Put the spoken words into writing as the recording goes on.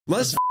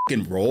Let's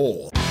f***ing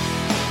roll.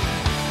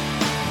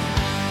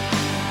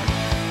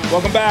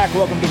 Welcome back.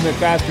 Welcome to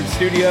McMaster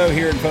Studio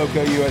here in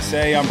FOCO,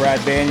 USA. I'm Brad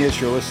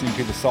Banyas. You're listening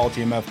to the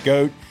SaltyMF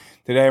GOAT.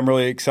 Today I'm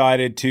really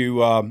excited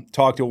to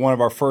talk to one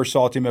of our first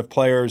SaltyMF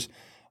players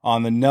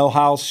on the NIL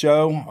House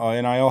show,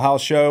 NIL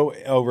House show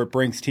over at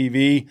Brinks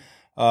TV.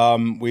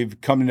 We've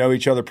come to know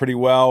each other pretty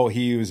well.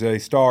 He was a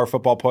star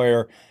football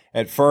player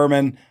at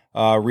Furman,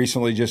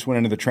 recently just went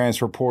into the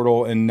transfer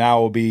portal, and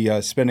now will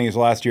be spending his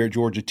last year at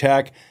Georgia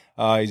Tech.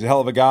 He's a hell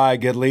of a guy, a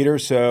good leader.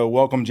 So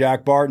welcome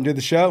Jack Barton to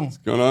the show. What's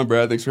going on,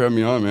 Brad? Thanks for having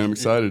me on, man. I'm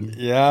excited.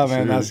 Yeah,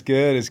 man, that's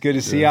good. It's good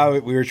to see how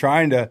we were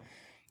trying to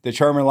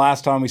determine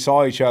last time we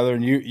saw each other,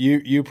 and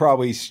you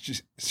probably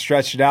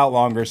stretched it out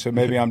longer, so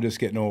maybe I'm just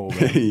getting old.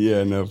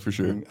 Yeah, no, for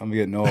sure. I'm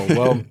getting old.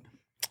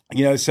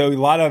 Well, so a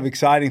lot of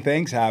exciting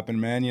things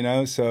happened,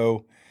 man,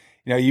 so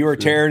you were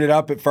tearing it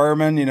up at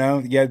Furman,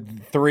 you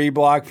had 3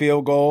 block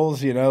field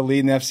goals,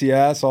 leading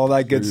FCS, all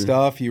that good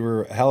stuff. You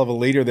were a hell of a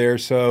leader there.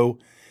 So,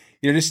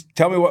 just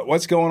tell me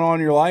what's going on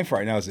in your life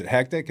right now. Is it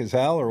hectic as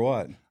hell or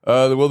what?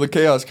 Well, the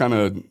chaos kind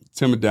of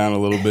timid down a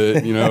little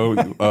bit,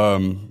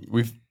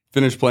 we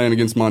finished playing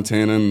against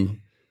Montana, and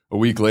a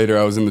week later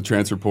I was in the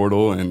transfer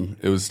portal, and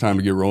it was time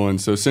to get rolling.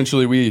 So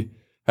essentially we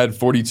had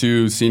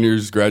 42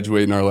 seniors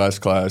graduate in our last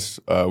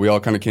class. We all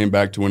kind of came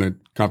back to win a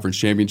conference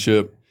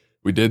championship.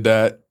 We did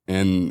that,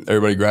 and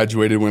everybody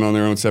graduated, went on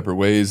their own separate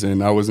ways,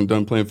 and I wasn't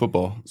done playing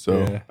football.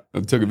 So I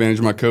took advantage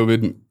of my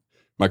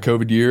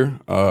COVID year,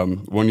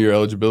 1 year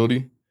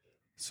eligibility.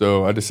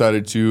 So I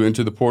decided to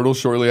enter the portal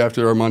shortly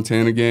after our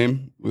Montana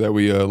game that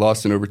we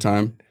lost in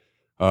overtime.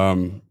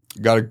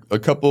 Got a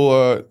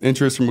couple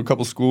interests from a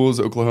couple schools,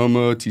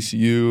 Oklahoma,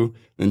 TCU,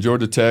 and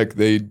Georgia Tech.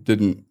 They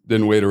didn't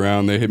wait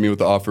around. They hit me with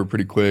the offer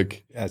pretty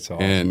quick. That's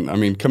awesome. And I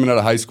mean, coming out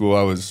of high school,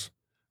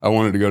 I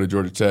wanted to go to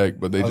Georgia Tech,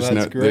 but they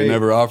they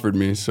never offered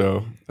me,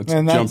 so I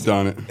jumped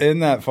on it. Isn't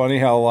that funny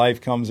how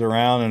life comes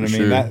around?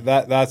 And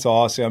that's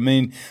awesome. I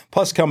mean,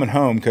 plus coming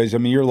home, because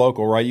you're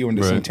local, right? You went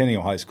to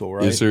Centennial High School,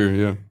 right? Yes, sir.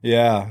 Yeah.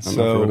 Yeah.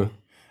 So,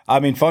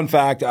 fun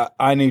fact: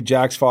 I knew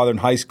Jack's father in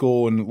high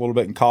school and a little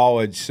bit in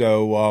college.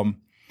 So,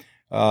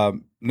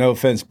 no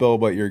offense, Bill,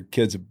 but your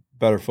kid's a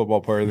better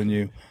football player than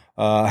you.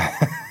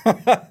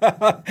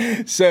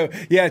 So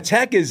yeah,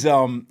 Tech is.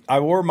 I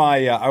wore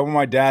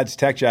my dad's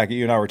Tech jacket.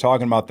 You and I were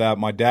talking about that.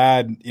 My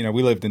dad,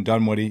 we lived in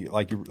Dunwoody,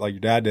 like your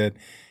dad did,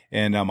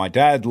 and my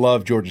dad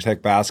loved Georgia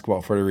Tech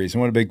basketball for a reason.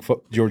 Wasn't a big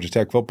Georgia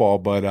Tech football,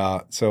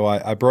 but so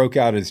I broke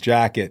out his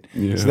jacket.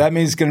 Yeah. So that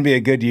means it's going to be a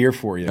good year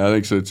for you. I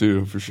think so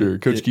too, for sure.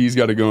 Coach Key's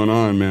got it going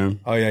on,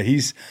 man. Oh yeah,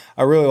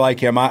 I really like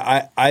him.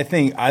 I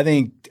think.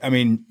 I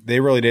mean,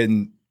 they really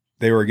didn't.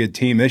 They were a good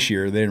team this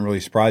year. They didn't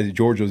really surprise you.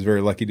 Georgia was very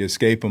lucky to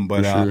escape them,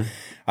 but sure.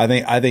 I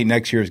think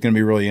next year is going to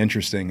be really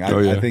interesting.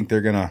 I think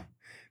they're gonna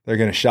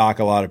shock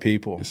a lot of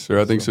people. Yes,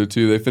 sir. I think so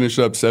too. They finished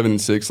up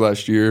 7-6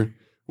 last year,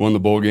 won the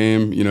bowl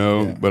game,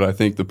 but I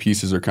think the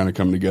pieces are kind of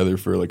coming together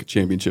for like a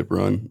championship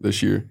run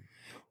this year.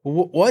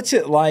 What's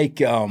it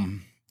like?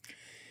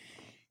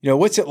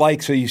 What's it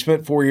like? So you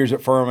spent 4 years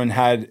at Furman,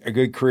 had a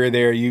good career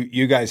there.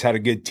 You guys had a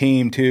good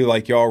team too,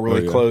 like y'all were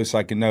really close.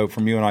 I can know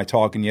from you and I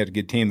talking, you had a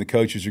good team. The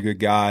coaches are good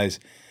guys.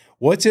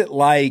 What's it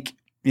like,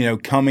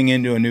 coming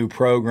into a new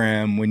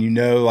program when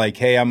like,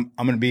 hey, I'm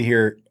going to be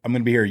here. I'm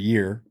going to be here a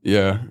year.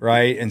 Yeah.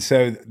 Right. And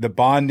so the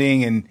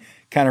bonding and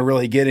kind of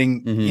really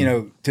getting,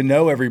 to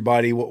know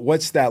everybody.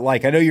 What's that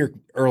like? I know you're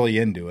early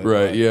into it.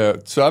 Right. Yeah.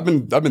 So I've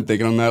been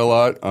thinking on that a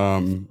lot.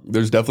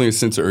 There's definitely a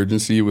sense of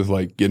urgency with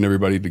like getting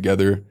everybody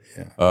together.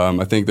 Yeah.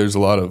 I think there's a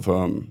lot of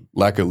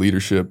lack of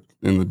leadership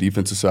in the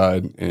defensive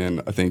side,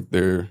 and I think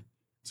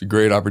it's a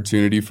great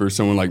opportunity for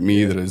someone like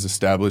me that is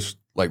established.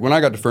 Like when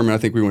I got to Furman, I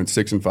think we went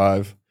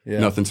 6-5,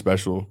 nothing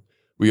special.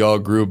 We all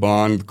grew a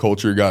bond. The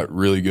culture got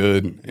really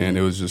good, and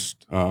it was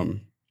just,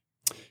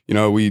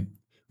 we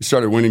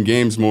started winning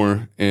games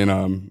more, and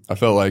I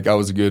felt like I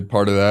was a good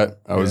part of that.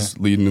 I was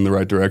leading in the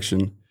right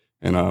direction,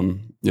 and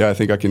I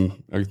think I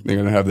can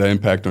have that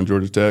impact on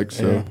Georgia Tech.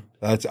 So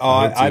that's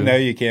I know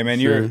you can,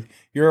 man. Sure.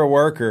 You're a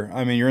worker.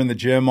 I mean, you're in the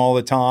gym all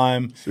the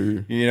time.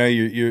 Sure.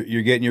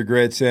 You're getting your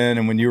grits in.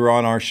 And when you were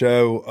on our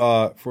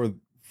show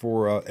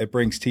for at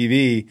Brinks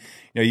TV,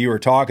 you were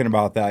talking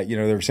about that. They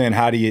were saying,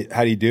 how do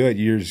you do it?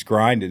 You just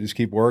grind it, just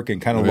keep working,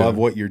 kind of love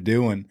what you're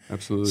doing.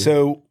 Absolutely.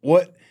 So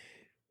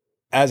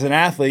as an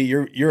athlete,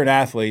 you're an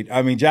athlete.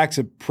 I mean, Jack's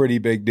a pretty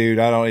big dude.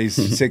 He's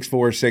 6'4",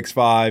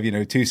 6'5",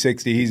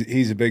 260.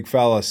 He's a big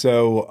fella.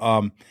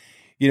 So,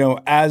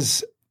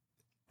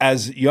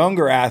 as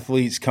younger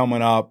athletes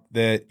coming up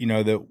that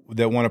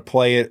want to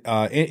play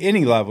at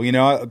any level,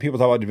 people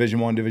talk about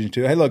Division I, Division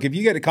II. Hey, look, if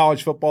you get to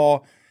college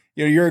football,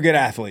 you're a good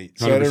athlete.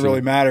 So 100%. It doesn't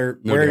really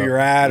matter where you're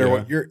at or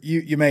what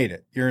you made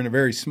it. You're in a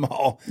very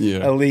small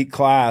elite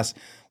class.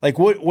 Like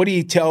what do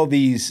you tell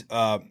these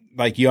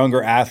like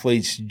younger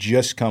athletes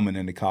just coming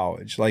into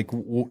college? Like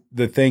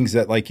the things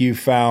that like you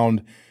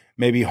found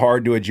maybe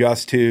hard to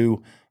adjust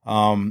to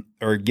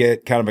or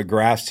get kind of a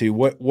grasp to.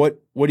 What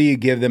do you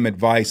give them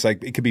advice?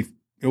 Like it could be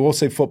we'll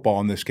say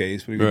football in this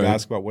case, but Right.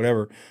 basketball,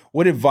 whatever.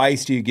 What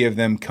advice do you give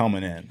them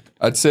coming in?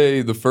 I'd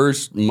say the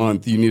first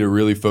month you need to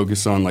really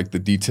focus on like the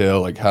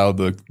detail, like how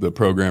the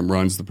program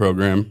runs the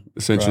program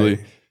essentially.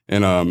 Right.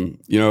 And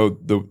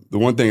the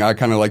one thing I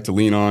kind of like to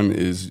lean on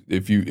is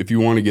if you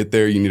want to get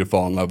there, you need to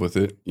fall in love with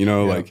it.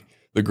 Like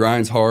the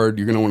grind's hard,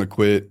 you're gonna want to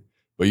quit,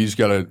 but you just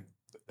gotta,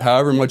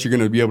 however much you're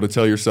gonna be able to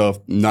tell yourself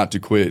not to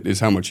quit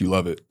is how much you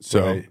love it.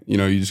 So Right.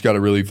 you just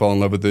gotta really fall in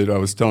love with it. I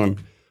was telling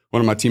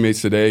one of my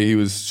teammates today, he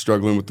was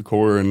struggling with the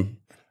core, and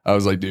I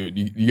was like, dude,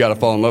 you got to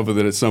fall in love with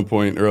it at some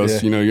point, or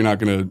else you're not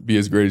going to be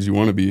as great as you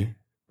want to be.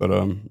 But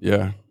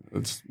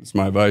that's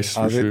my advice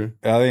for sure.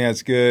 I think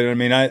that's good. I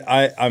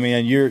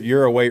mean,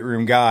 you're a weight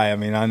room guy. I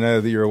mean, I know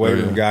that you're a weight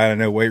room guy.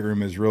 And I know weight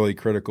room is really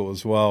critical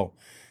as well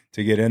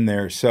to get in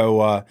there.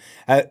 So,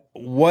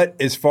 what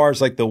as far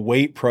as like the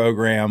weight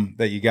program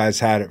that you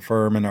guys had at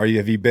Furman,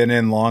 have you been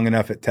in long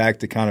enough at Tech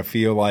to kind of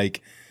feel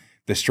like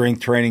the strength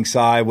training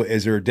side,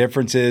 is there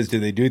differences? Do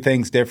they do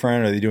things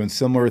different? Are they doing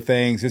similar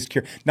things? Just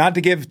not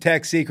to give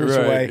Tech secrets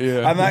away.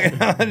 Yeah.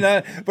 I'm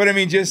not, but I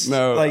mean,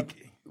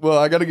 Well,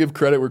 I got to give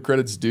credit where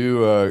credit's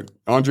due.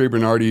 Andre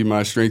Bernardi,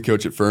 my strength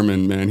coach at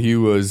Furman, man, he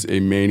was a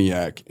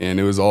maniac, and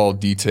it was all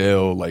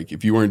detail. Like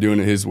if you weren't doing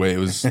it his way,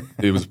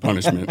 it was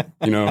punishment.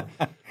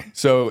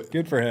 So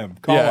good for him.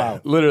 Call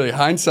out. Literally,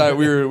 hindsight,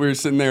 we were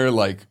sitting there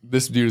like,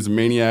 this dude is a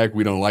maniac.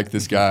 We don't like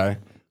this guy.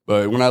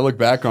 But when I look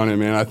back on it,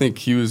 man, I think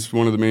he was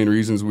one of the main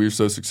reasons we were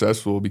so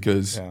successful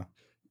because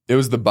it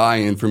was the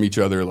buy-in from each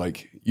other.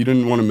 Like you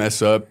didn't want to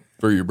mess up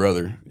for your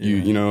brother.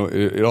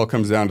 It all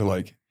comes down to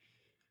like,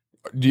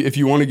 if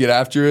you want to get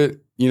after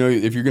it,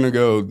 if you're gonna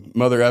go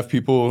mother F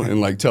people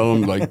and like tell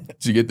them like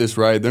to get this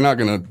right, they're not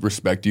gonna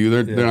respect you.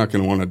 They're not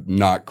gonna want to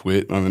not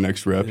quit on the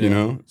next rep.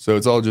 So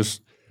it's all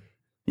just,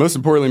 most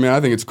importantly, man, I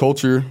think it's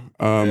culture.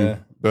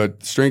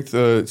 But strength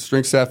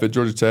staff at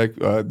Georgia Tech,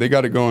 they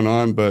got it going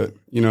on. But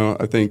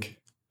I think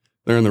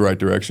they're in the right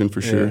direction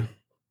for sure.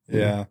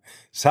 Yeah.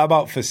 So how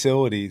about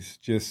facilities?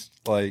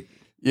 Just like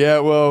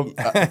well,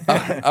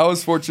 I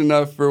was fortunate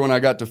enough for when I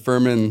got to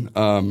Furman.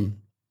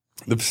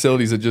 The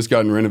facilities had just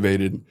gotten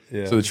renovated,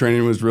 so the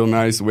training was real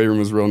nice, the weight room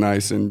was real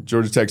nice, and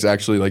Georgia Tech's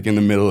actually like in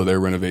the middle of their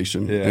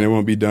renovation, and it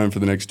won't be done for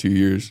the next 2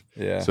 years.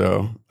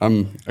 So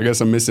I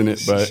guess I'm missing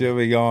it, but she'll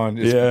be gone.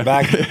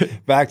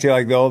 Back to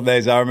like the old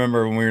days. I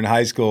remember when we were in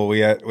high school,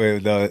 we had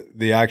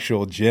the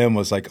actual gym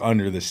was like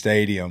under the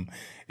stadium.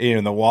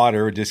 The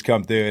water would just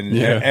come through, and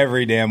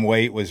every damn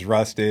weight was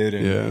rusted.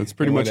 And, that's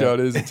pretty much how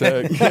it is at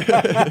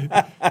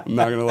Tech. I'm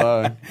not gonna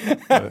lie,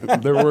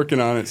 but they're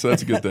working on it, so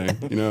that's a good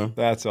thing.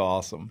 That's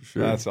awesome.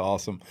 Sure. That's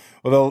awesome.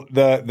 Well,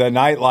 the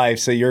nightlife.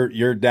 So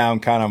you're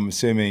down, kind of, I'm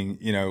assuming,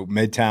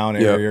 Midtown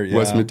area. Yeah,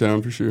 West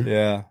Midtown for sure.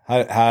 Yeah.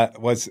 How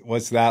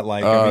what's that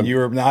like? I mean, you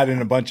were not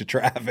in a bunch of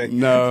traffic.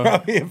 No,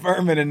 probably in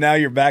Furman, and now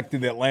you're back to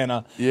the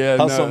Atlanta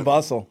hustle and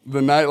bustle.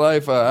 The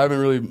nightlife, I haven't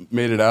really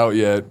made it out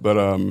yet, but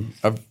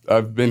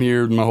I've been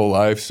here my whole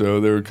life, so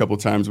there were a couple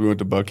of times we went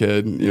to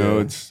Buckhead.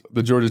 It's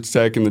the Georgia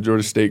Tech and the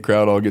Georgia State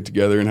crowd all get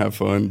together and have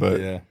fun.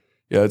 But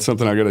it's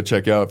something I got to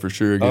check out for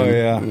sure.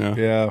 Again.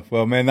 Yeah.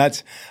 Well, man, I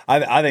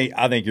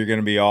think you're going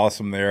to be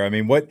awesome there. I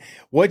mean,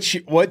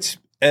 what's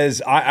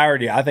as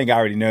I think I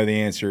already know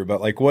the answer, but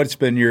like, what's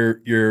been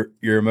your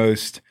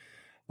most,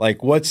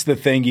 like, what's the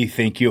thing you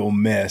think you'll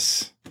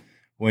miss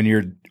when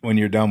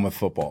you're done with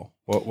football?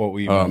 What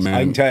we miss? Man.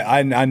 I can tell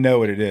you, I know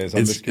what it is.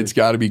 It's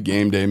got to be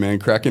game day, man.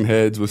 Cracking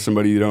heads with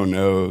somebody you don't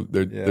know.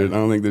 I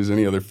don't think there's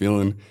any other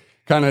feeling.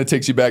 Kind of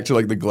takes you back to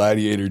like the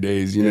gladiator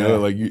days,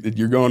 like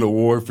you're going to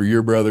war for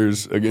your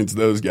brothers against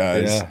those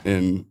guys,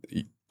 and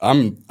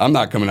I'm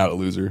not coming out a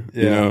loser,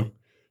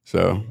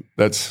 So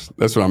that's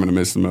what I'm going to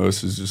miss the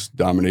most, is just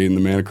dominating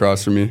the man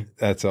across from me.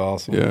 That's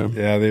awesome.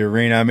 Yeah. The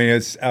arena. I mean,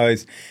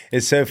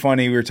 it's so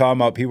funny. We were talking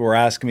about, people were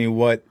asking me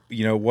what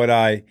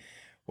I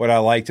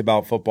liked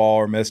about football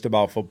or missed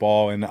about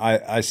football, and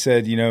I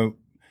said,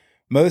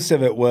 most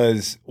of it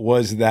was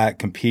that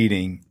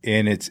competing,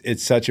 and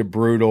it's such a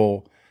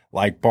brutal,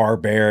 like,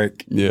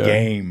 barbaric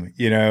game,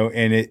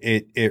 and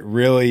it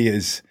really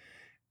is.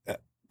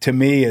 To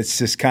me, it's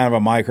just kind of a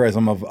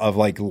microcosm of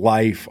like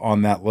life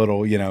on that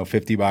little,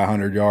 50 by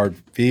 100 yard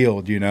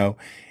field, and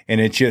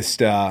it's just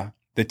the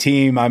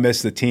team. I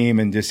miss the team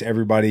and just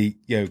everybody,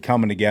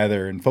 coming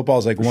together. And football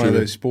is like one of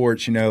those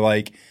sports,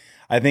 like,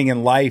 I think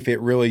in life it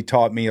really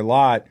taught me a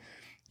lot.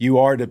 You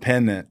are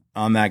dependent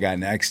on that guy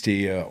next to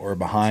you or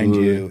behind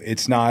you.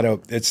 It's not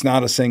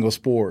a single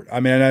sport. I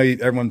mean, I know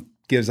everyone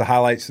gives the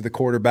highlights to the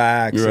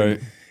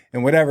quarterbacks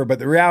and whatever, but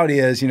the reality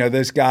is,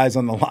 those guys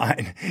on the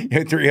line,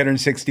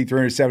 360,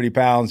 370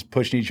 pounds,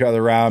 pushing each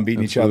other around,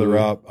 beating each other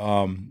up,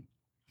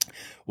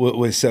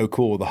 was so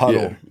cool. The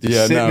huddle,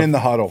 sitting in the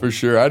huddle. For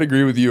sure. I'd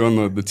agree with you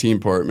on the team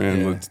part,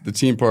 man. The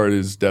team part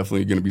is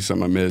definitely going to be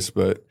something I miss,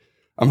 but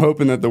I'm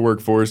hoping that the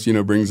workforce,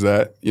 brings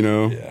that,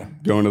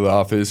 going to the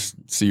office,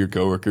 see your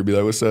coworker, be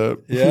like, "What's up?"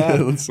 Yeah.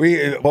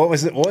 What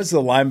was the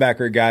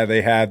linebacker guy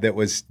they had that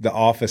was the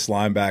office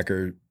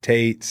linebacker,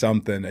 Tate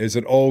something? It was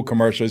an old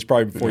commercial. It's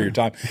probably before your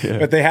time. Yeah.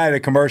 But they had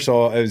a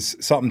commercial. It was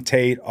something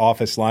Tate,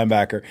 office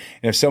linebacker.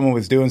 And if someone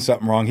was doing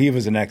something wrong, he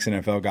was an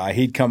ex-NFL guy.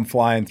 He'd come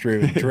flying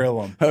through and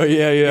drill him. Oh,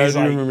 yeah.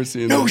 I remember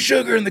seeing that. No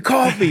sugar in the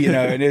coffee,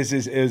 and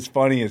it was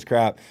funny as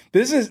crap.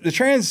 The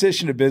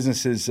transition to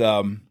business is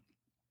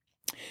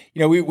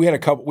we had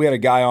a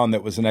guy on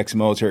that was an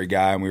ex-military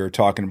guy, and we were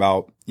talking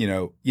about,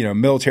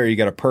 military, you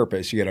got a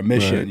purpose, you got a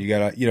mission, right. You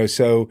got a,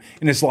 so,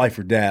 and it's life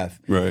or death.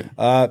 Right.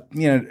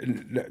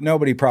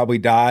 Nobody probably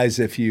dies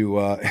if you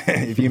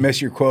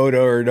miss your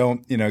quota or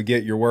don't,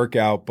 get your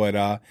workout,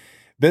 but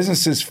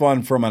business is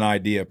fun from an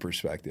idea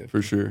perspective.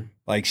 For sure.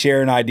 Like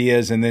sharing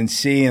ideas and then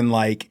seeing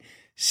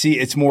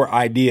it's more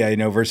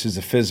idea, versus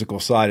the physical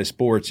side of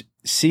sports.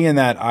 Seeing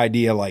that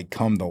idea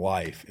come to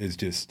life is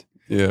just.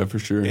 Yeah, for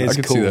sure. It's I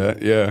can cool. see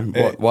that.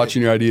 Yeah.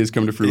 Watching your ideas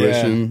come to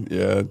fruition.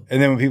 Yeah.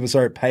 And then when people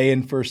start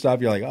paying for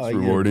stuff, you're like, oh,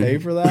 you're going to pay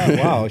for that?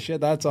 Wow,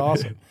 shit, that's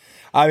awesome.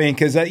 I mean,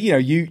 because,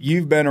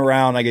 you've been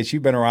around, I guess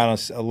you've been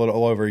around a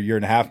little over a year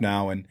and a half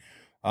now. And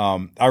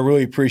I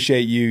really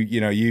appreciate you.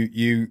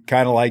 You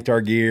kind of liked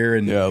our gear.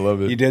 And yeah, I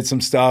love it. You did some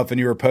stuff and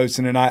you were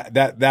posting. And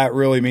that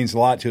really means a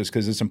lot to us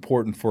because it's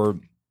important for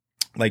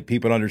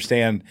people to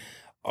understand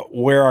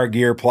where our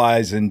gear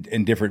applies in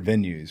different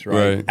venues,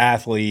 right?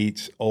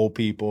 Athletes, old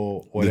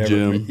people, whatever.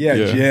 The gym.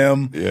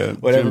 Gym. Yeah,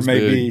 whatever it may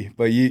big. be.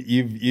 But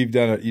you've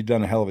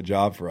done a hell of a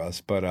job for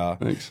us. But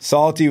thanks.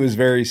 Salty was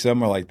very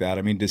similar like that.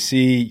 I mean, to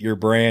see your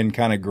brand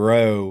kind of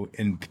grow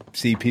and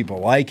see people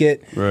like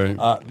it, right?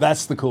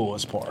 That's the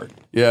coolest part.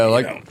 Yeah,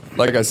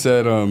 like I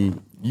said,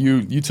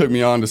 you took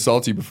me on to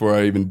Salty before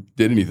I even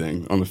did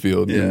anything on the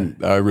field,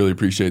 and I really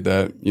appreciate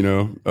that.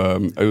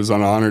 It was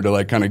an honor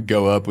to kind of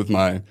go up with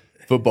my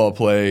football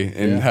play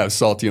and have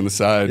Salty on the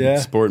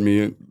side support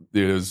me.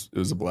 It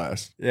was a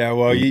blast. Yeah,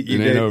 well, you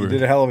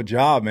did a hell of a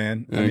job,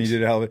 man. Thanks. I mean, you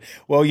did a hell of a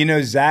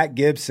well, Zach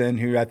Gibson,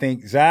 who I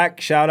think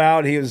Zach, shout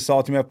out, he was a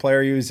SaltyMF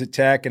player. He was at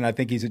Tech, and I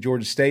think he's at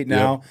Georgia State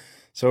now. Yep.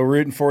 So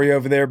rooting for you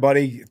over there,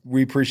 buddy.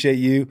 We appreciate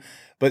you.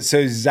 But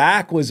so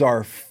Zach was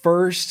our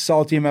first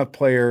SaltyMF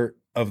player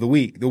of the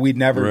week that we'd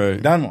never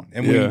done one,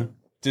 and we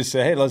just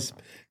said, hey, let's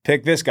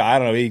pick this guy. I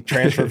don't know. He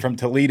transferred from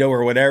Toledo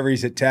or whatever.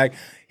 He's at Tech.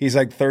 He's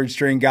third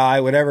string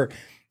guy, whatever.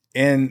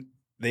 And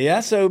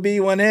the SOB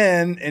went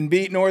in and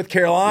beat North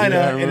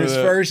Carolina in his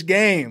first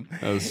game.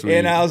 That was sweet.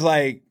 And I was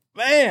like,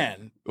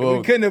 man,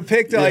 we couldn't have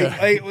picked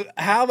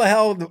how the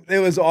hell it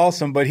was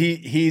awesome. But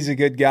he's a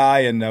good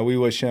guy, and we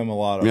wish him a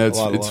lot of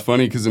luck. It's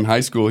funny because in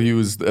high school he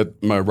was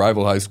at my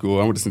rival high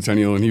school. I went to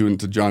Centennial and he went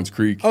to Johns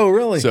Creek. Oh,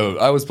 really? So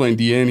I was playing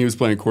DN, he was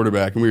playing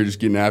quarterback, and we were just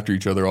getting after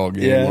each other all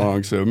game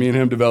long. So me and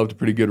him developed a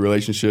pretty good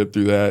relationship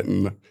through that,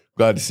 and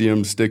glad to see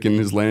him sticking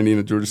his landing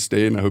at Georgia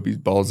State, and I hope he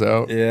balls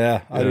out.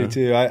 Yeah, I do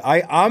too.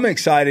 I'm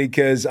excited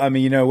because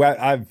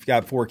I've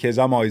got 4 kids.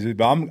 I'm always,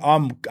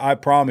 but I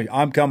promise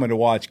I'm coming to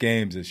watch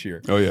games this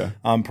year. Oh yeah,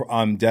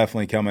 I'm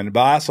definitely coming. But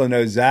I also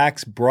know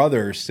Zach's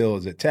brother still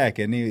is at Tech,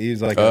 and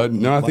he's like I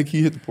think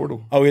he hit the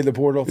portal. Oh, he hit the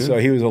portal, so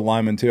he was a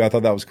lineman too. I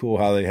thought that was cool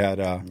how they had.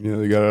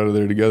 They got out of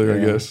there together. I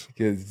guess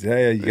because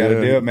hey, you got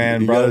to do it,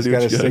 man. Brothers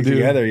got to stick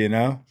together.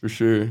 For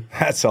sure.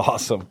 That's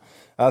awesome.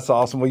 That's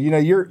awesome. Well,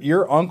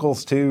 your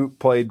uncles too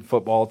played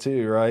football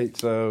too, right?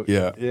 So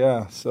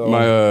yeah. So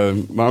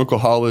my uncle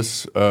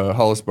Hollis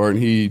Barton,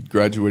 he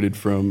graduated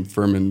from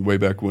Furman way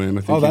back when.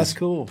 I think that's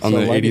cool. On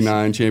the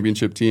 '89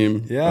 championship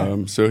team.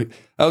 Yeah. So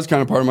that was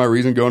kind of part of my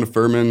reason going to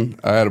Furman.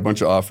 I had a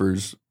bunch of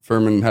offers.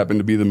 Furman happened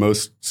to be the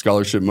most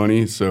scholarship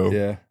money, so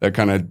that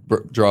kind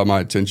of draw my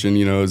attention.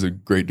 It was a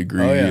great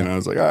degree, and I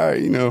was like, all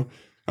right,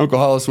 Uncle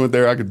Hollis went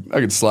there. I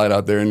could slide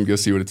out there and go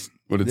see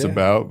what it's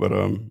about.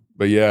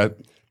 But yeah.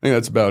 I think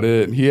that's about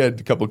it. He had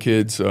a couple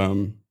kids,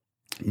 Bennett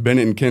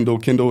and Kendall.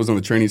 Kendall was on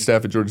the training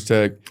staff at Georgia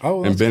Tech,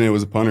 and Bennett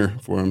was a punter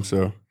for him.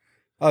 So,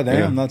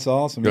 that's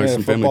awesome. Got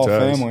some football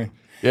family.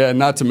 Yeah,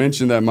 not to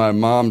mention that my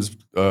mom's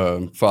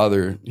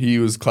father, he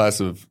was class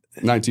of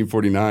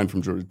 1949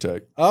 from Georgia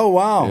Tech. Oh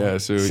wow! Yeah,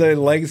 so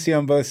legacy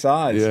on both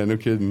sides. Yeah, no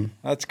kidding.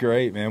 That's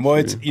great, man. Well,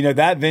 it's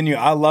that venue.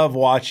 I love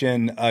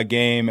watching a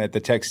game at the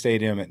Tech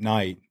Stadium at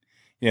night.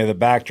 The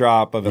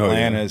backdrop of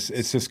Atlanta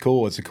it's just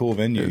cool. It's a cool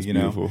venue. It's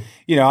beautiful.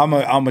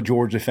 I'm a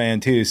Georgia fan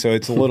too, so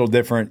it's a little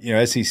different.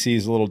 SEC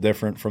is a little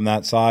different from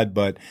that side,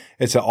 but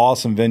it's an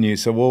awesome venue.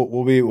 So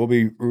we'll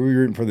be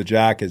rooting for the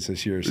Jackets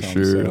this year. For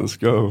sure, so. Let's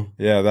go.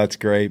 Yeah, that's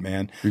great,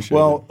 man.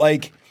 Appreciate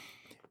it.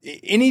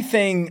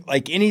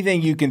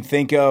 Anything you can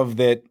think of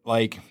that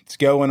it's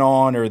going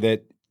on or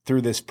that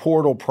through this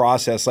portal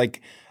process.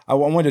 I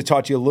wanted to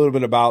talk to you a little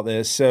bit about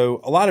this.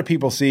 So a lot of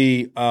people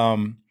see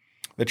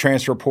the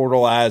transfer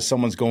portal as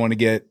someone's going to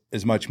get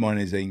as much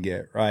money as they can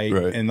get, right?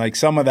 And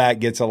some of that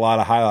gets a lot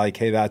of highlight,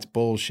 hey, that's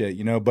bullshit,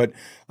 But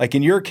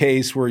in your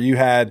case where you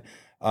had,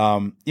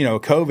 a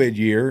COVID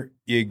year,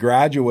 you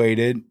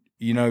graduated,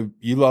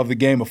 you love the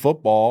game of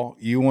football,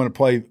 you want to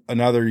play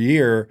another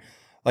year.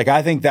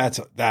 I think that's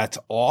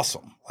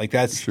awesome. Like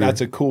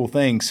that's a cool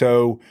thing.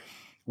 So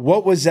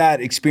what was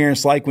that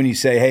experience like when you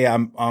say, hey,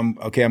 I'm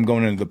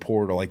going into the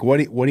portal? Like, what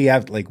do you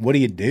have? Like, what do?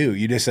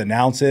 You just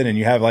announce it and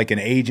you have like an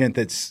agent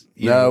that's,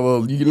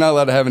 well, you're not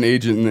allowed to have an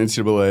agent in the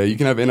NCAA. You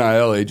can have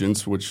NIL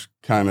agents, which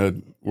kind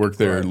of work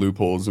their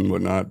loopholes and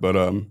whatnot. But,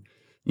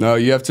 no,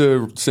 you have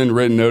to send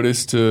written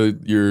notice to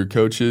your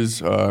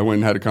coaches. I went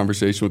and had a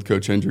conversation with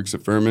Coach Hendricks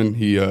at Furman.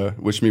 He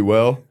wished me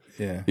well.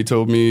 Yeah. He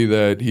told me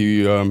that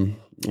he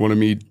wanted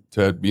me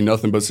to be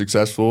nothing but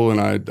successful,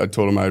 and I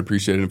told him I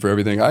appreciated him for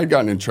everything. I had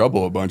gotten in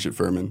trouble a bunch at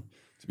Furman,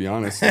 to be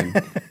honest.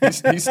 And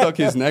he stuck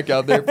his neck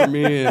out there for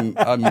me, and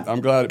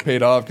I'm glad it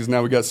paid off because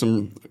now we got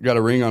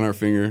a ring on our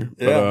finger.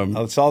 Yeah,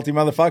 a salty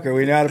motherfucker.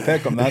 We know how to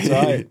pick them. That's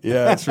right.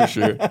 Yeah, that's for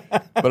sure.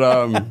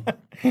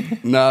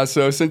 But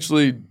so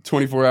essentially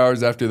 24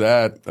 hours after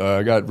that,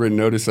 I got written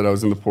notice that I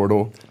was in the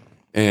portal,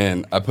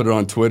 and I put it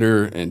on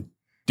Twitter, and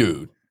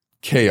dude,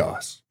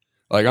 chaos.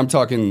 Like I'm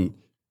talking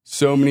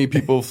so many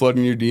people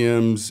flooding your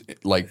DMs,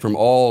 like from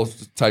all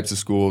types of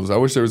schools. I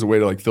wish there was a way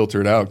to like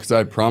filter it out because I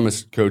had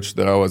promised Coach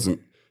that I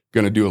wasn't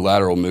going to do a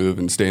lateral move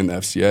and stay in the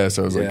FCS.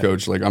 I was like,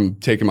 Coach, like I'm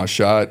taking my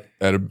shot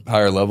at a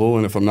higher level,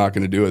 and if I'm not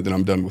going to do it, then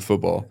I'm done with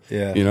football.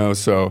 Yeah,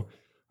 so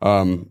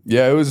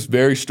it was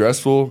very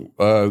stressful.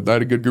 I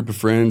had a good group of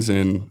friends,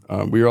 and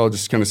we were all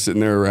just kind of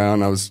sitting there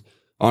around. I was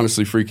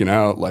honestly freaking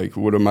out, like,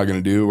 what am I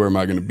going to do? Where am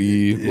I going to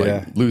be?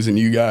 Like losing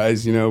you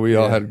guys, we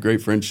all had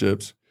great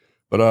friendships,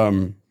 but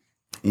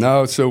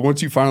no. So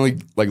once you finally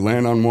like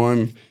land on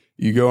one,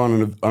 you go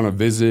on a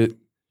visit.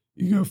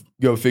 You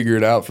go figure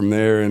it out from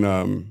there,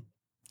 and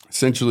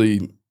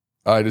essentially,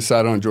 I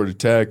decided on Georgia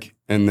Tech,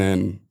 and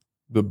then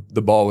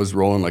the ball was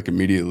rolling like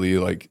immediately.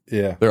 Like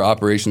their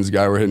operations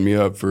guy were hitting me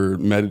up for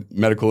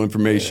medical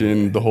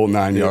information, the whole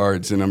 9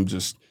 yards, and I'm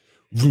just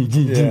boom,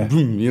 boom,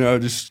 boom,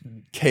 boom, just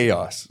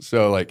chaos.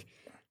 So like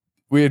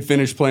we had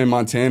finished playing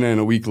Montana, and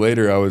a week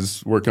later I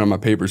was working on my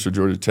papers for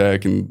Georgia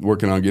Tech and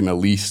working on getting a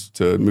lease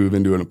to move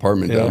into an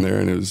apartment down there,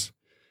 and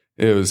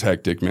it was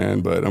hectic, man.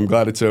 But I'm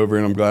glad it's over,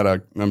 and I'm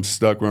glad I'm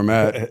stuck where I'm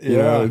at. You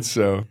know,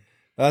 so.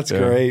 That's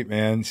great,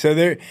 man.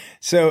 So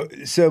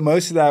so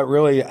most of that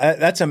really,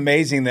 that's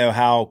amazing though,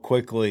 how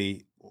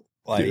quickly,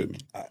 like,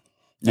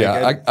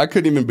 I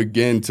couldn't even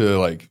begin to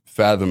like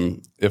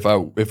fathom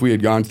if we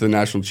had gone to the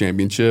national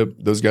championship,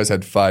 those guys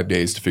had 5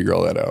 days to figure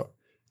all that out.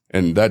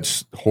 And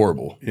that's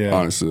horrible,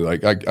 honestly.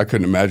 Like I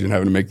couldn't imagine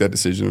having to make that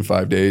decision in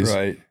 5 days.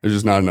 Right. There's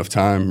just not enough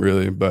time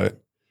really, but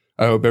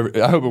I hope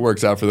it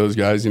works out for those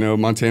guys.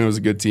 Montana was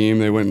a good team.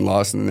 They went and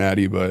lost in the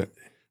Natty, but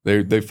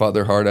they fought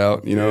their heart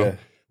out,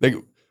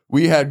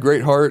 We had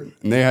great heart,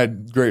 and they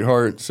had great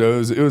heart, so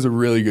it was a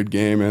really good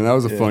game, and that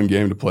was a fun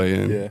game to play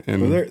in. Yeah,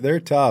 and well, they're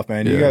tough,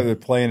 man. You got to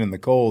playing in the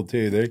cold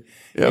too. They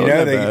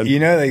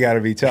they got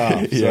to be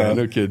tough. Yeah,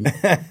 no kidding.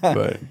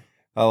 But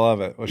I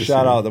love it. Well,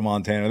 shout out to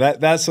Montana.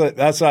 That's what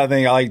I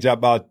think I like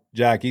about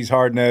Jack. He's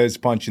hard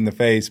nosed, punch in the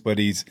face, but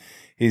he's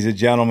a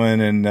gentleman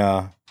and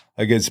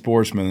a good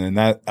sportsman, and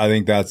I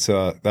think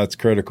that's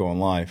critical in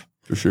life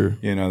for sure.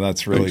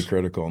 That's really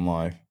critical in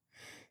life.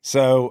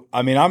 So,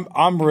 I mean,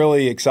 I'm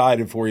really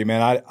excited for you,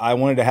 man. I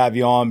wanted to have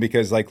you on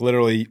because, like,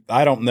 literally,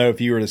 I don't know if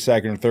you were the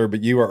second or third,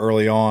 but you were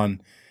early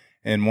on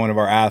in one of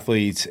our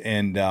athletes.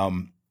 And,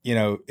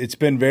 it's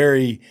been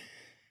very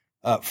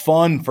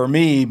fun for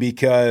me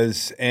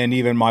because, and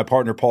even my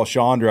partner, Paul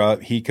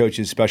Chandra, he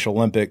coaches Special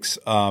Olympics,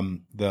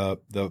 the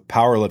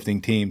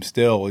powerlifting team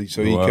still.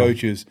 So he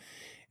coaches.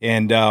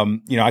 And,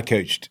 I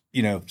coached,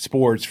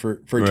 sports for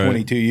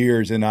 22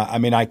 years. And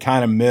I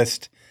kind of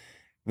missed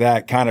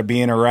that kind of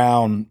being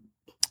around,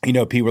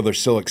 people that are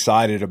still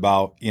excited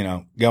about,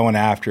 going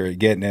after it,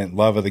 getting it,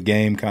 love of the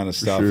game kind of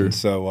stuff. Sure. And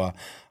so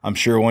I'm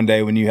sure one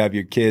day when you have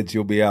your kids,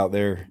 you'll be out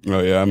there.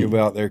 Oh, yeah. You'll be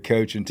out there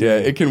coaching too. Yeah,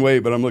 it can wait,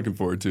 but I'm looking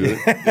forward to it.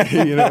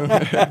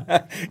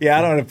 Yeah,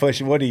 I don't want to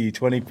push. What are you,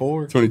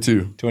 24?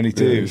 22.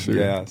 22. Yeah, sure.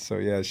 Yeah.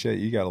 So, shit,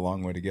 you got a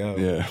long way to go.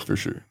 Yeah, for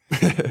sure.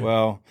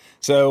 Well,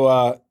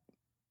 so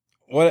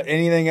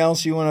anything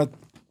else you want to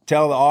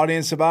tell the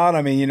audience about?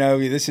 I mean,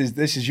 this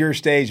is your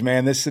stage,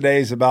 man. This today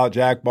is about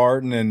Jack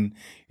Barton, and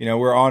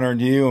we're honoring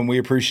you, and we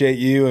appreciate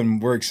you,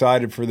 and we're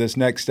excited for this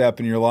next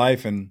step in your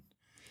life. And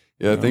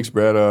thanks,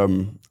 Brad.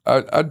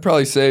 I'd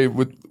probably say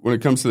when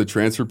it comes to the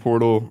transfer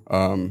portal,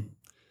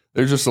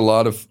 there's just a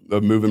lot of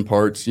moving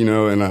parts,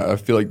 and I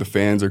feel like the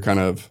fans are kind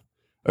of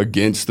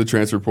against the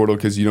transfer portal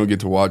because you don't get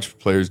to watch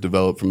players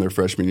develop from their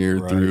freshman year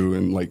through,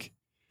 and like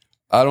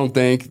I don't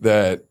think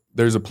that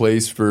there's a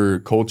place for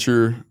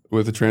culture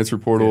with the transfer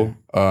portal.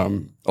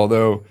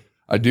 Although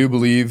I do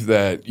believe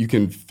that you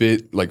can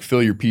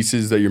fill your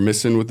pieces that you're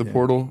missing with the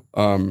portal.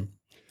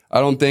 I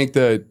don't think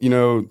that,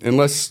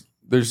 unless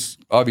there's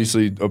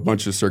obviously a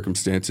bunch of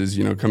circumstances,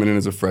 coming in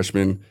as a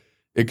freshman,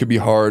 it could be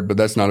hard, but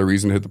that's not a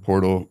reason to hit the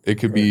portal. It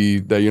could be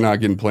that you're not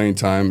getting playing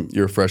time.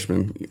 You're a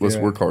freshman. Let's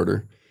work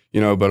harder,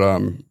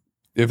 but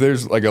if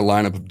there's like a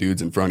lineup of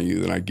dudes in front of you,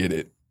 then I get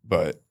it.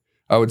 But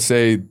I would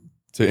say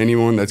to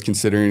anyone that's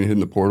considering hitting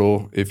the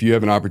portal, if you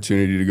have an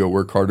opportunity to go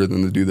work harder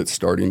than the dude that's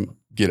starting,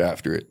 get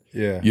after it.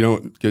 Yeah. You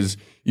don't, because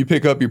you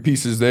pick up your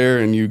pieces there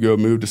and you go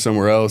move to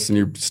somewhere else and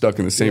you're stuck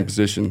in the same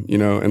position,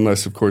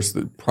 unless, of course,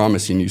 they're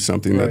promising you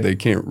something that they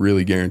can't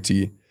really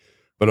guarantee.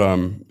 But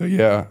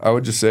yeah, I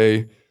would just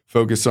say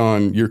focus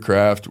on your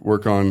craft,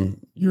 work on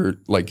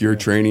your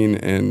training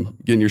and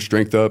getting your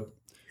strength up,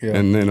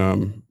 and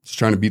then just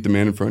trying to beat the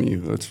man in front of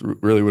you. That's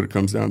really what it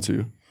comes down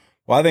to.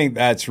 Well, I think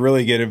that's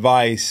really good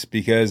advice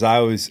because I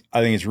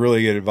think it's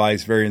really good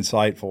advice, very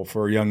insightful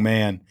for a young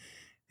man,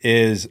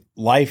 is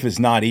life is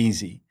not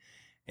easy.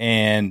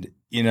 And,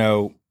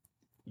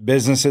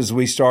 businesses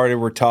we started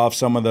were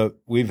tough.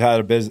 We've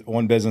had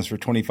one business for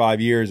 25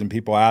 years and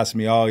people ask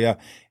me, oh yeah.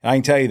 And I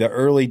can tell you the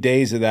early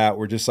days of that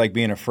were just like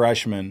being a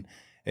freshman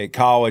at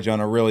college on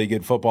a really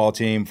good football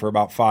team for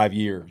about 5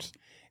 years.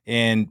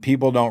 And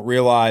people don't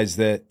realize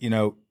that,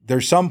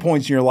 there's some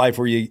points in your life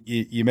where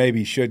you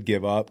maybe should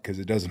give up because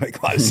it doesn't make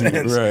a lot of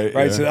sense. Right.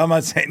 Yeah. So I'm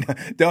not saying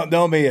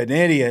don't be an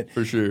idiot.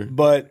 For sure.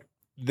 But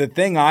the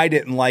thing I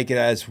didn't like it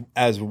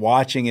as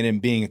watching it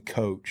and being a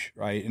coach,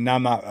 right? And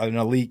I'm not an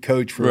elite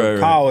coach for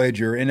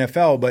college or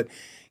NFL, but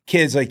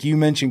kids, like you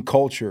mentioned,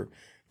 culture.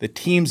 The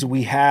teams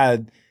we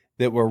had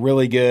that were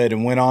really good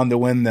and went on to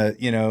win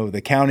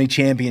the county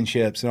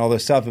championships and all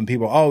this stuff, and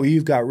people, oh,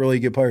 you've got really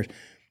good players.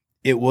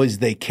 It was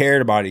they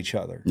cared about each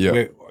other.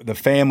 Yeah. The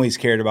families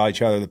cared about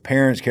each other. The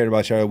parents cared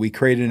about each other. We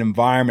created an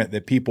environment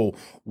that people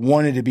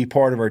wanted to be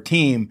part of our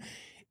team.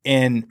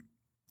 And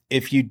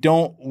if you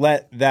don't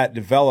let that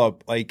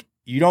develop, like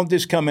you don't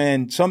just come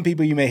in, some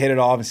people you may hit it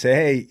off and say,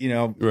 hey,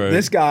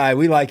 this guy,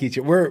 we like each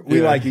other.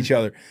 We like each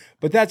other.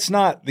 But that's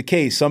not the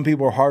case. Some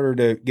people are harder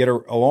to get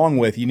along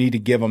with. You need to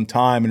give them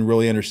time and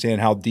really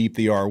understand how deep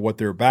they are, what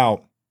they're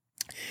about.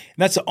 And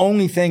that's the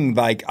only thing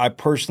like I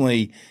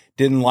personally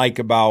didn't like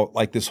about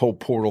like this whole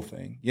portal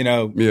thing.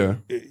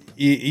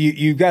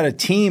 You've got a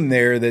team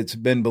there that's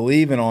been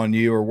believing on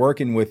you or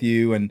working with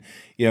you and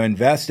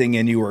investing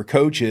in you or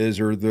coaches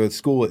or the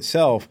school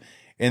itself,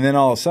 and then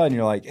all of a sudden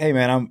you're like, hey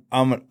man,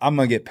 I'm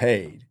gonna get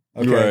paid.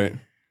 Okay. Right.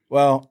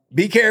 Well,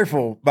 be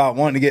careful about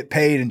wanting to get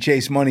paid and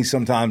chase money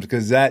sometimes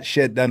because that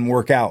shit doesn't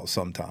work out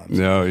sometimes.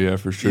 No, yeah,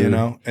 for sure.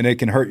 And it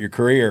can hurt your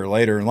career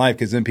later in life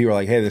because then people are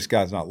like, hey, this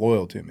guy's not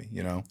loyal to me.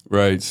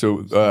 Right.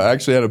 So I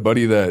actually had a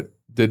buddy that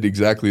did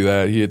exactly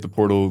that. He hit the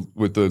portal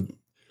with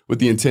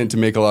the intent to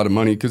make a lot of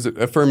money because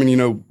at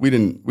Furman,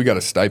 we got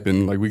a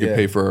stipend, like we could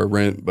pay for our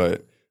rent,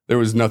 but there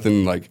was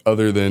nothing like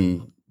other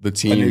than the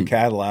team. A new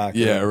Cadillac.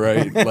 Yeah,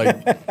 right.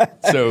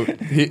 Like, so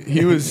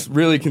he was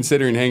really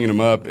considering hanging him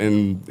up,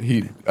 and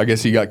I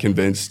guess he got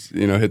convinced,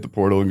 hit the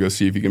portal and go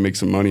see if he can make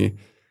some money.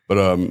 But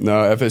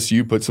no,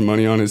 FSU put some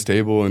money on his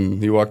table,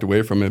 and he walked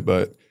away from it.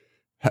 But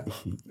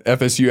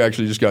FSU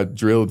actually just got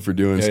drilled for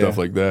doing stuff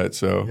like that.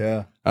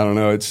 So I don't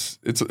know.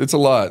 It's a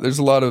lot. There's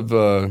a lot of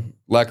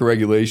lack of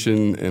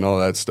regulation and all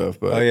that stuff.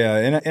 But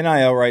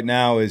NIL right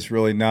now is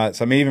really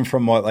nuts. I mean, even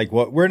from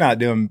what we're not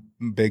doing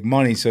big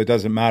money, so it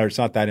doesn't matter. It's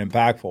not that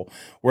impactful.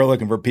 We're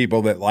looking for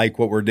people that like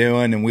what we're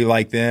doing, and we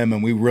like them,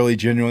 and we really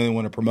genuinely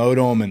want to promote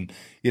them, and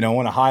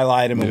want to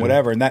highlight them and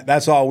whatever. And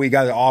that's all we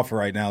got to offer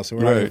right now. So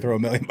we're not going to throw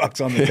 $1 million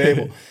on the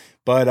table.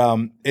 But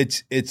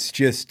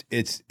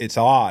it's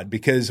odd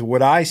because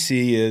what I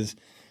see is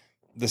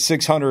the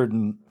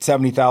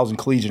 670,000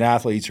 collegiate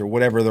athletes or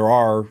whatever there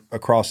are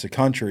across the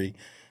country.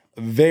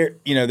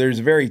 There's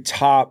a very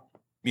top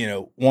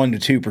 1%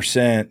 to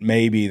 2%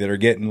 maybe that are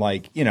getting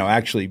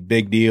actually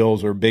big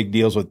deals or big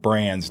deals with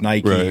brands,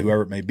 Nike,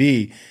 whoever it may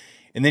be,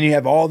 and then you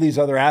have all these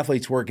other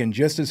athletes working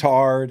just as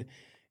hard,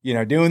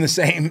 doing the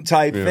same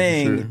type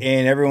thing,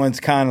 and everyone's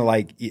kind of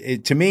like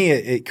to me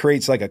it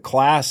creates like a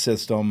class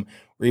system.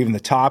 Or even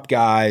the top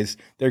guys,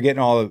 they're getting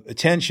all the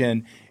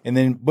attention,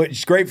 but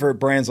it's great for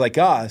brands like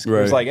us.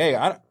 It's like, hey,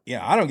 I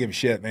don't give a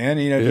shit, man.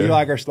 Do you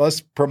like us?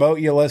 Let's promote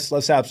you.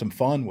 Let's have some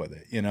fun with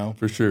it.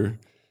 For sure.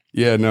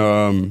 Yeah,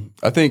 no.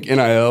 I think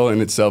NIL in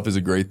itself is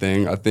a great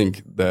thing. I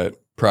think that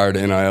prior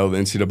to NIL, the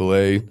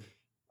NCAA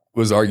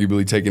was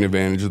arguably taking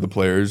advantage of the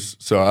players.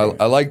 So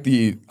I like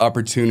the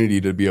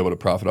opportunity to be able to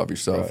profit off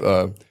yourself.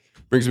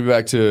 Brings me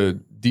back to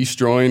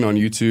destroying on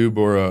YouTube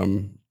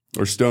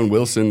or Stone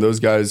Wilson.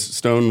 Those guys,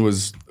 Stone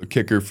was a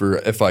kicker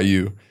for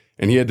FIU,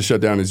 and he had to shut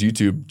down his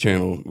YouTube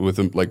channel with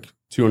like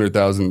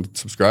 200,000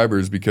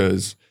 subscribers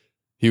because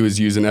he was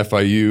using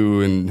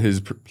FIU and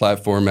his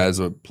platform as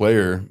a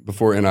player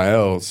before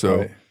NIL.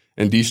 So,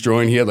 and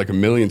destroying, he had like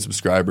 1 million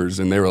subscribers,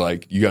 and they were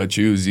like, you got to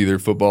choose either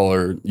football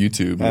or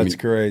YouTube. That's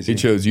crazy. He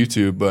chose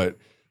YouTube, but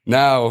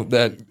now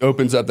that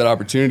opens up that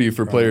opportunity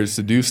for players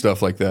to do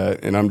stuff like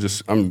that. And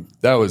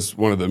that was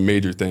one of the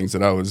major things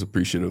that I was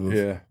appreciative of.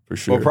 Yeah. For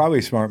sure. Well, probably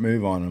a smart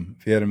move on him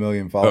if he had 1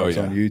 million followers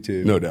on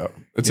YouTube. No doubt.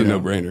 It's a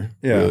no-brainer.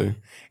 Yeah. Really.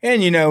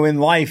 And, in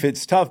life,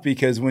 it's tough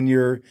because when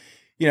you're,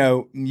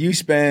 you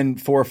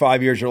spend 4 or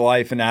 5 years of your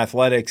life in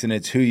athletics and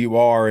it's who you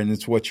are and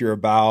it's what you're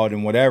about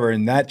and whatever.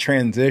 And that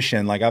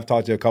transition, like I've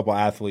talked to a couple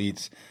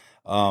athletes,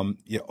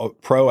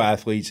 pro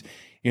athletes,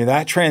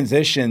 that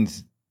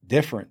transition's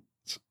different.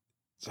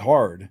 It's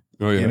hard.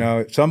 Oh, yeah.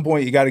 At some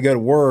point you got to go to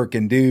work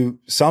and do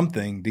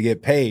something to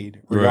get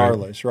paid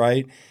regardless,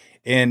 right?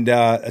 And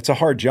it's a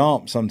hard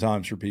jump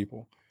sometimes for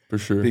people. For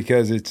sure.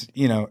 Because it's,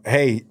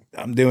 hey,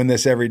 I'm doing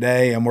this every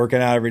day. I'm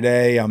working out every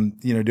day. I'm,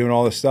 doing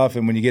all this stuff.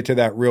 And when you get to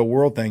that real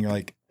world thing, you're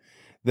like,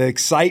 the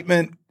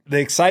excitement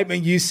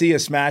you see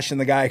of smashing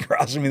the guy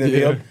across from me in the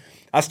field,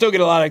 I still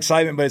get a lot of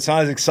excitement, but it's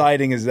not as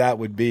exciting as that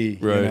would be,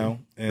 right.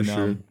 And, for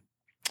sure.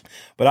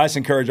 But I just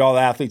encourage all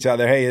the athletes out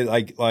there, hey,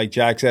 like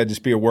Jack said,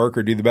 just be a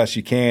worker, do the best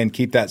you can,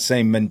 keep that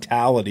same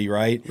mentality,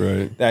 right?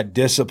 Right. That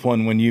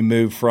discipline when you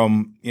move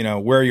from,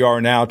 where you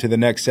are now to the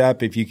next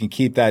step. If you can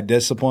keep that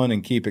discipline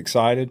and keep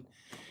excited,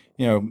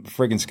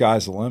 friggin'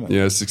 sky's the limit.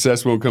 Yeah,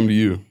 success won't come to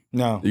you.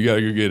 No. You got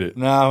to go get it.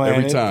 No, man.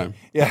 Every time.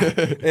 Yeah.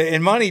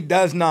 And money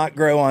does not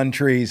grow on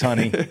trees,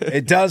 honey.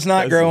 It does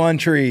not grow on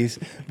trees,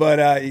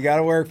 but you got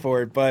to work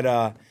for it. But,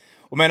 well,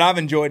 man, I've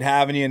enjoyed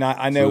having you, and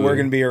I know we're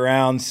going to be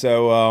around.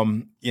 So,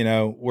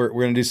 we're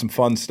going to do some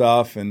fun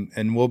stuff,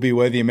 and we'll be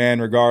with you,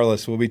 man,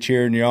 regardless. We'll be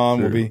cheering you on.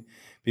 Sure. We'll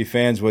be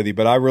fans with you.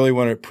 But I really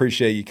want to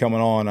appreciate you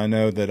coming on. I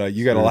know that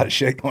you got a lot of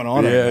shit going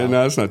on. Yeah, right now.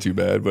 no, it's not too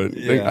bad. But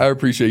I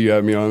appreciate you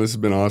having me on. This has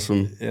been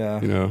awesome.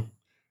 Yeah.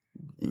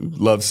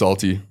 Love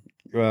Salty.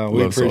 Well,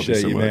 we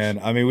appreciate you, man.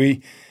 I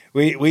mean,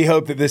 we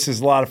hope that this is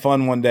a lot of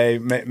fun one day.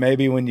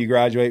 Maybe when you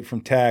graduate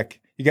from tech.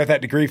 You got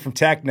that degree from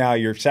tech now.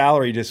 Your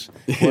salary just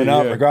went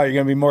up. You're going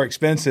to be more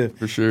expensive.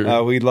 For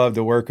sure. We'd love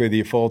to work with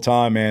you full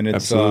time, man.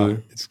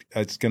 Absolutely.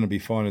 It's going to be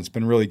fun. It's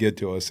been really good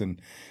to us,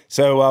 and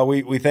so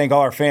we thank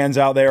all our fans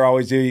out there.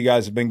 Always do. You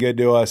guys have been good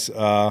to us.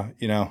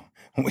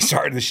 When we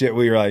started the shit,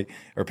 we were like,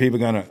 "Are people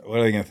gonna? What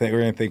are they gonna think? We're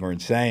gonna think we're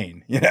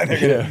insane.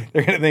 They're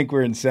gonna think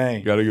we're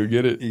insane. Got to go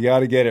get it. You got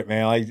to get it,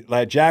 man.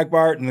 Like Jack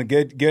Barton, the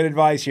good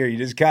advice here. You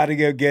just got to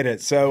go get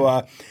it.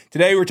 So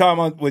today we're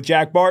talking with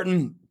Jack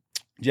Barton.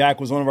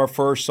 Jack was one of our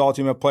first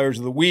SaltyMF Players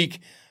of the Week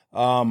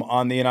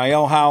on the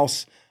NIL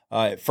House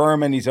at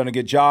Furman. He's done a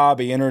good job.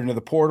 He entered into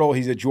the portal.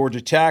 He's at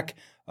Georgia Tech.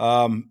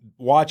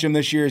 Watch him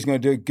this year. He's going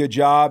to do a good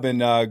job, and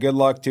good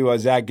luck to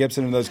Zach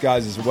Gibson and those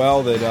guys as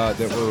well that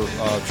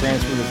were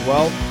transferred as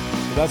well.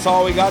 So that's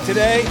all we got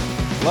today.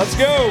 Let's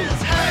go.